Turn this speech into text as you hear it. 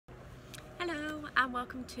Hello and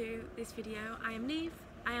welcome to this video. I am Neve.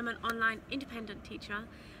 I am an online independent teacher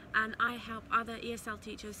and I help other ESL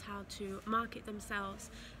teachers how to market themselves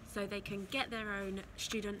so they can get their own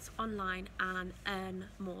students online and earn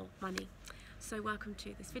more money. So welcome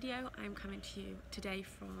to this video. I'm coming to you today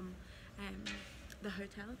from the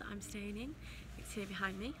hotel that I'm staying in. It's here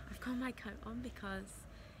behind me. I've got my coat on because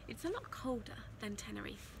it's a lot colder than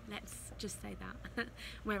Tenerife, let's just say that,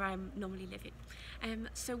 where I'm normally living.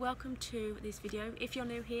 So welcome to this video. If you're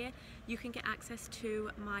new here, you can get access to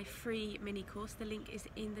my free mini course. The link is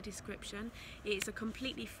in the description. It's a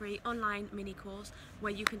completely free online mini course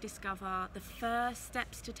where you can discover the first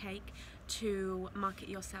steps to take to market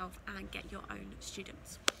yourself and get your own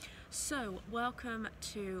students. So welcome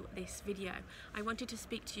to this video. I wanted to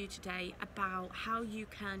speak to you today about how you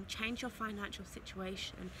can change your financial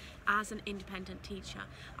situation as an independent teacher.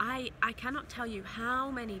 I cannot tell you how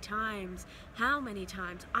many times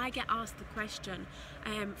I get asked the question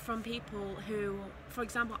from people who, for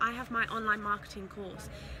example, I have my online marketing course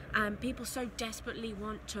and people so desperately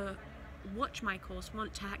want to watch my course,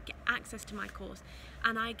 want to get access to my course,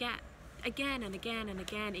 and I get again and again and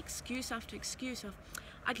again excuse after excuse of,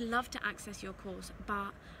 I'd love to access your course,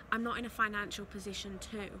 but I'm not in a financial position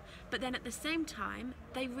to. But then at the same time,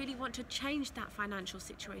 they really want to change that financial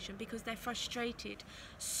situation because they're frustrated,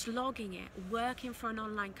 slogging it, working for an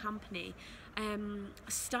online company,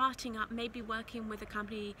 starting up, maybe working with a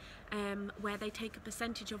company where they take a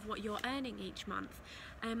percentage of what you're earning each month,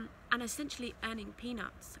 and essentially earning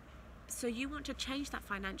peanuts. So you want to change that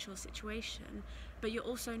financial situation, but you're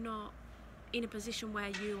also not in a position where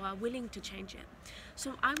you are willing to change it.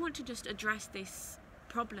 So I want to just address this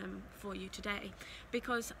problem for you today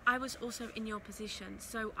because I was also in your position.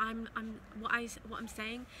 So what I'm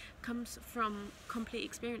saying comes from complete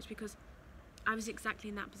experience because I was exactly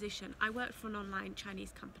in that position. I worked for an online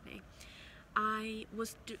Chinese company. I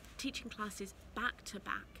was teaching classes back to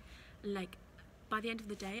back. Like, by the end of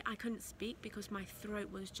the day, I couldn't speak because my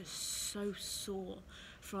throat was just so sore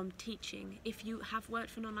from teaching. If you have worked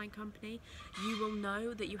for an online company, you will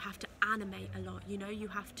know that you have to animate a lot. You know, you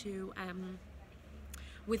have to,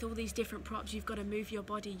 with all these different props, you've got to move your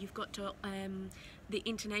body, you've got to, the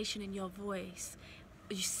intonation in your voice,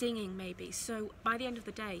 you're singing maybe. So by the end of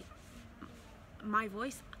the day, my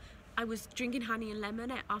voice, I was drinking honey and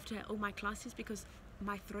lemon after all my classes because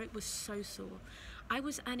my throat was so sore. I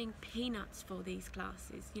was earning peanuts for these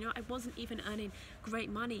classes. You know, I wasn't even earning great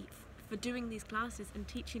money for doing these classes and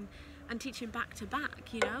teaching back to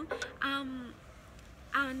back, you know.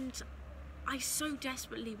 And I so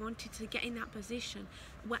desperately wanted to get in that position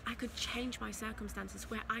where I could change my circumstances,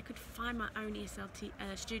 where I could find my own ESL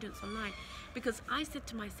students online, because I said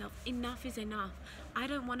to myself, enough is enough. I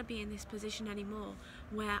don't want to be in this position anymore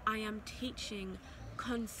where I am teaching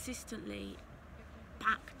consistently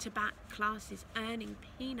back-to-back classes, earning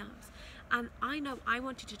peanuts. And I know I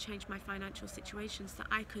wanted to change my financial situation so that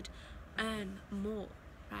I could earn more,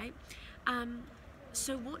 right?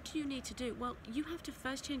 So what do you need to do? Well, you have to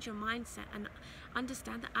first change your mindset and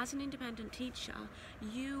understand that as an independent teacher,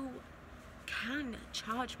 you can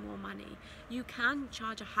charge more money. You can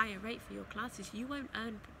charge a higher rate for your classes. You won't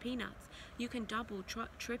earn peanuts. You can double,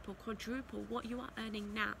 triple, quadruple what you are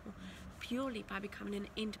earning now purely by becoming an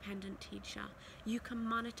independent teacher. You can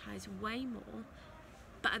monetize way more,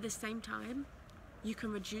 but at the same time, you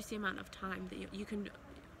can reduce the amount of time that you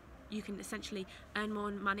can essentially earn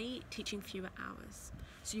more money teaching fewer hours.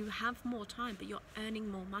 So you have more time, but you're earning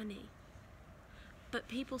more money. But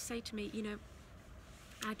people say to me, you know,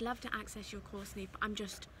 I'd love to access your course, Neve, but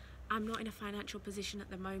I'm not in a financial position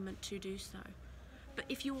at the moment to do so. But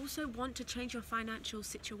if you also want to change your financial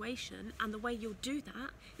situation, and the way you'll do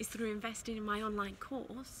that is through investing in my online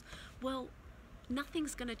course, well,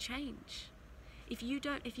 nothing's going to change. If you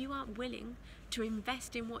aren't willing to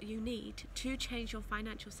invest in what you need to change your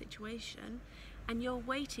financial situation, and you're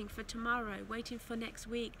waiting for tomorrow, waiting for next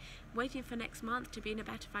week, waiting for next month to be in a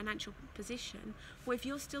better financial position, or if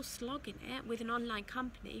you're still slogging it with an online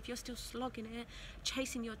company, if you're still slogging it,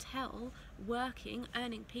 chasing your tail, working,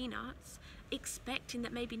 earning peanuts, expecting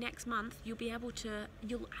that maybe next month you'll be able to,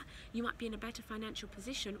 you might be in a better financial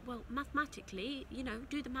position, well, mathematically, you know,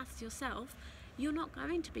 do the maths yourself, you're not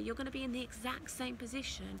going to be. You're going to be in the exact same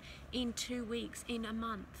position in 2 weeks, in a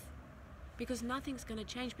month. Because nothing's going to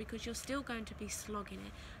change, because you're still going to be slogging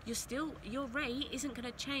it. Your rate isn't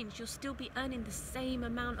going to change. You'll still be earning the same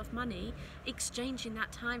amount of money, exchanging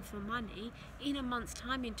that time for money in a month's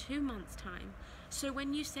time, in 2 months' time. So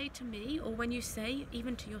when you say to me, or when you say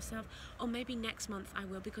even to yourself, or maybe next month I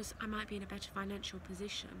will because I might be in a better financial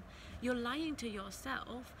position, you're lying to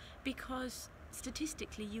yourself because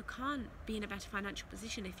statistically you can't be in a better financial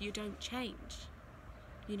position if you don't change,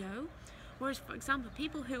 you know. Whereas, for example,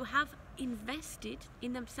 people who have invested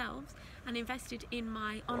in themselves and invested in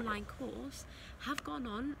my online course have gone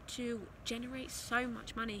on to generate so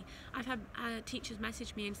much money. I've had teachers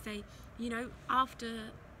message me and say, you know,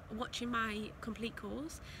 after watching my complete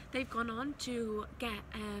course, they've gone on to get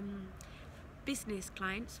business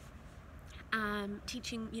clients,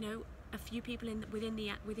 teaching, you know, a few people within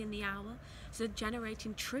the hour, so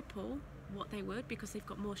generating triple what they would because they've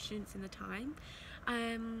got more students in the time.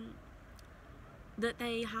 That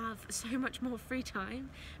they have so much more free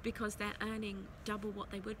time because they're earning double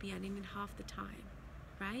what they would be earning in half the time,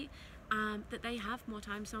 right? That they have more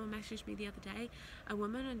time. Someone messaged me the other day, a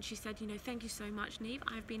woman, and she said, you know, thank you so much, Neve.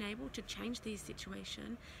 I've been able to change the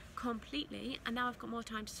situation completely, and now I've got more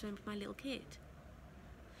time to spend with my little kid.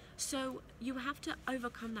 So you have to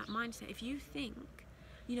overcome that mindset. If you think,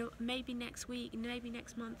 you know, maybe next week, maybe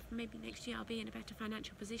next month, maybe next year I'll be in a better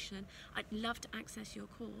financial position, I'd love to access your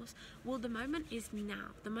course. Well, the moment is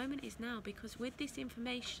now. The moment is now, because with this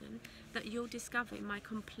information that you'll discover in my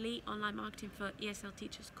complete online marketing for ESL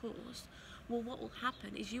teachers course, well, what will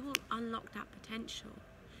happen is you will unlock that potential.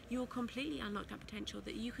 You will completely unlock that potential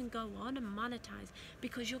that you can go on and monetize,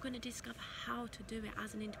 because you're going to discover how to do it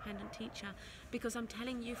as an independent teacher. Because I'm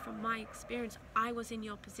telling you from my experience, I was in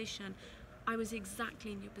your position. I was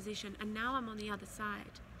exactly in your position, and now I'm on the other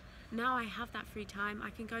side. Now I have that free time. I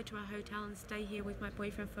can go to a hotel and stay here with my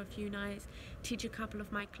boyfriend for a few nights, teach a couple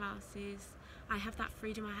of my classes. I have that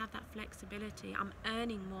freedom, I have that flexibility. I'm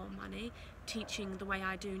earning more money teaching the way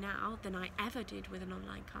I do now than I ever did with an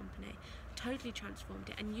online company. Totally transformed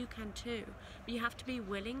it, and you can too. But you have to be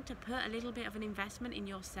willing to put a little bit of an investment in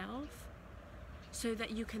yourself, so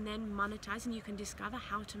that you can then monetize and you can discover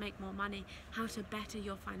how to make more money, how to better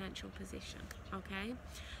your financial position, okay?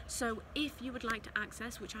 So if you would like to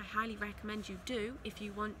access, which I highly recommend you do, if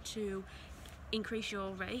you want to increase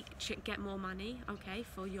your rate, get more money, okay,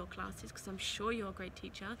 for your classes, because I'm sure you're a great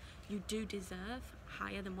teacher, you do deserve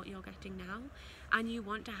higher than what you're getting now, and you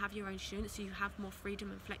want to have your own students so you have more freedom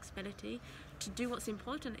and flexibility to do what's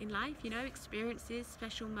important in life, you know, experiences,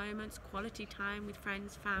 special moments, quality time with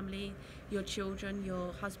friends, family, your children,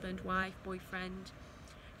 your husband, wife, boyfriend,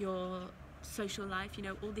 your social life, you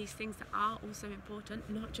know, all these things that are also important,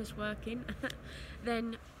 not just working,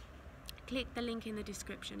 then click the link in the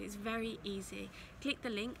description. It's very easy. Click the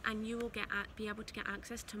link and you will be able to get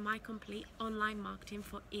access to my complete online marketing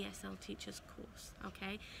for ESL teachers course,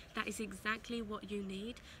 okay? That is exactly what you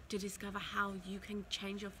need to discover how you can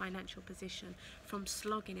change your financial position from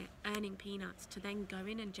slogging it, earning peanuts, to then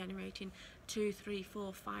going and generating $2,000,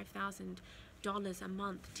 $3,000, $4,000, $5,000 a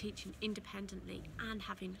month teaching independently and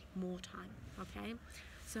having more time, okay?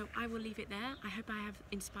 So I will leave it there. I hope I have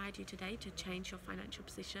inspired you today to change your financial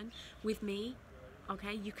position with me,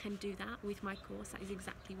 okay? You can do that with my course. That is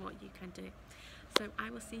exactly what you can do. So I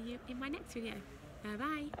will see you in my next video.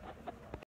 Bye-bye.